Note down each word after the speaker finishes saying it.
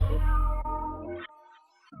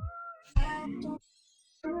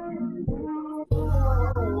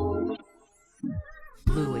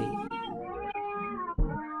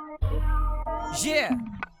Yeah.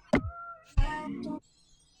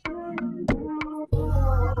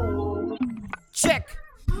 Check.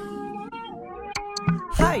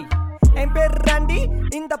 Hi. என் பேர் ராண்டி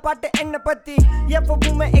இந்த பாட்டு என்ன பத்தி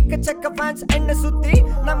எப்பவுமே எக்கச்சக்க ஃபேன்ஸ் என்ன சுத்தி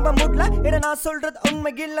நம்ம மூட்ல இத நான் சொல்றது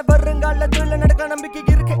உண்மை இல்ல வருங்காலத்துல நடக்க நம்பிக்கை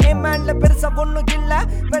இருக்கு என் மேல பெருசா ஒண்ணும் இல்ல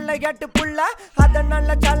வெள்ளையாட்டு புள்ள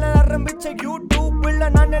அதனால சேனல் ஆரம்பிச்ச யூடியூப்ல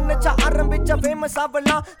நான் நினைச்ச ஆரம்பிச்ச ஃபேமஸ்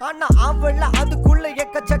ஆகலாம் ஆனா ஆவல அதுக்குள்ள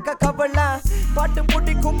எக்கச்சக்க கவலை பாட்டு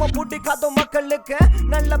பிடிக்கும் பிடிக்காத மக்களுக்கு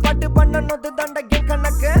நல்ல பாட்டு பண்ணணும் தண்டகை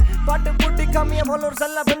கணக்கு பாட்டு பிடிக்காம ஃபாலோவர்ஸ்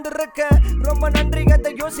எல்லாம் வந்திருக்கு ரொம்ப நன்றி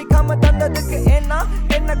அதை யோசிக்காம தந்ததுக்கு ஏன்னா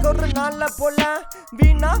எனக்கு ஒரு நாள்ல போல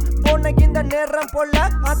வீணா போன இந்த நேரம் போல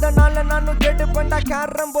அதனால நானும் கேட்டு பண்ணா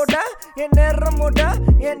கேரம் போட என்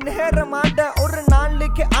நேரம் ஆட ஒரு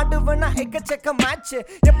நாளைக்கு ஆடுவேனா எக்கச்சக்க மேட்ச்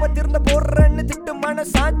எப்ப திருந்த போடுறேன்னு திட்டு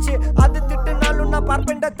மனசாச்சு அது திட்டுனாலும் நான்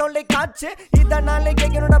பார்ப்பேன் தொல்லை காச்சு இதனால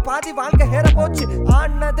என்னோட பாதி வாழ்க்கை ஹேர போச்சு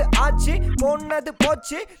ஆனது ஆச்சு போனது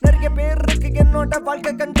போச்சு நிறைய பேருக்கு என்னோட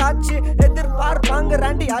வாழ்க்கை கண்டாச்சு எதிர்பார்ப்பாங்க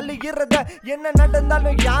ராண்டி அழுகிறத என்ன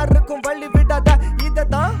நடந்தாலும் யாருக்கும் வழி விடாத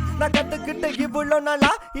இததான் நான் கத்துக்கிட்ட இவ்வளோ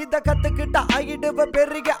நாளா இத கத்துக்கிட்ட ஆகிடுவ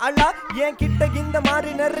பெரிய அழா என் கிட்ட இந்த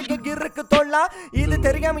மாதிரி நிறைய இருக்கு தோல்லா இது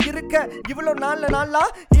தெரியாம இருக்க இவ்வளோ நாளா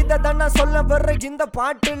இததான் நான் சொல்ல வர்ற இந்த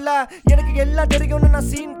பாட்டு இல்ல எனக்கு எல்லாம் தெரியும்னு நான்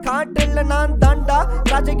சீன் காட்டு இல்ல நான் தாண்டா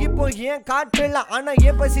ராஜா இப்போ ஏன் காட்டு இல்ல ஆனா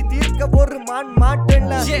ஏன் பசி தீர்க்க ஒரு மாட்டு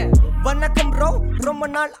இல்ல வணக்கம் ப்ரோ ரொம்ப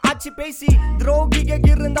நாள் ஆச்சு பேசி துரோகிக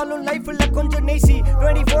இருந்தாலும் லைஃப்ல கொஞ்சம் நேசி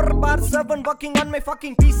 24/7 working on my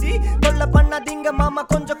fucking PC தொல்ல பண்ணாதீங்க மாமா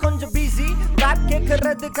கொஞ்சம் பிஸி ராப்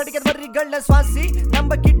கேக்குறது கிடைக்கிற வரிகள்ல சுவாசி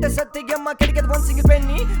நம்ம கிட்ட சத்தியமா கிடைக்கிறது one single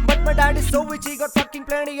penny but my dad is so rich he got fucking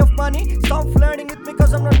plenty of money stop flirting with me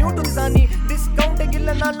cause I'm not new to this honey discount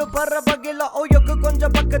இல்லனாலும் பரவாயில்ல ஓயோக்கு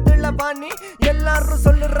கொஞ்சம் பக்கத்துல வாணி எல்லாரும்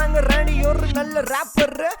சொல்லுறாங்க ராணி ஒரு நல்ல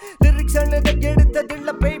ராப்பர் லிரிக்ஸ்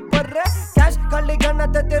எடுத்ததில்ல பேப்பர் கேஷ் கள்ளி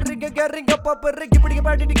கண்ணத்தை தெரிக்க கறிங்க பாப்பர் இப்படி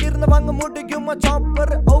பாடிட்டு இருந்த வாங்க முடிக்குமா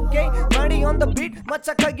சாப்பர் ஓகே மாடி on the beat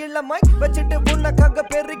மச்ச கையில மைக் வச்சிட்டு உனக்காக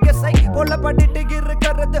பெரிய சை போல பாடிட்டு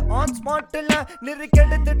இருக்கிறது ஆன் ஸ்பாட் இல்ல லிரிக்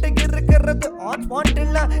எடுத்துட்டு இருக்கிறது ஆன் ஸ்பாட்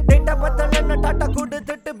இல்ல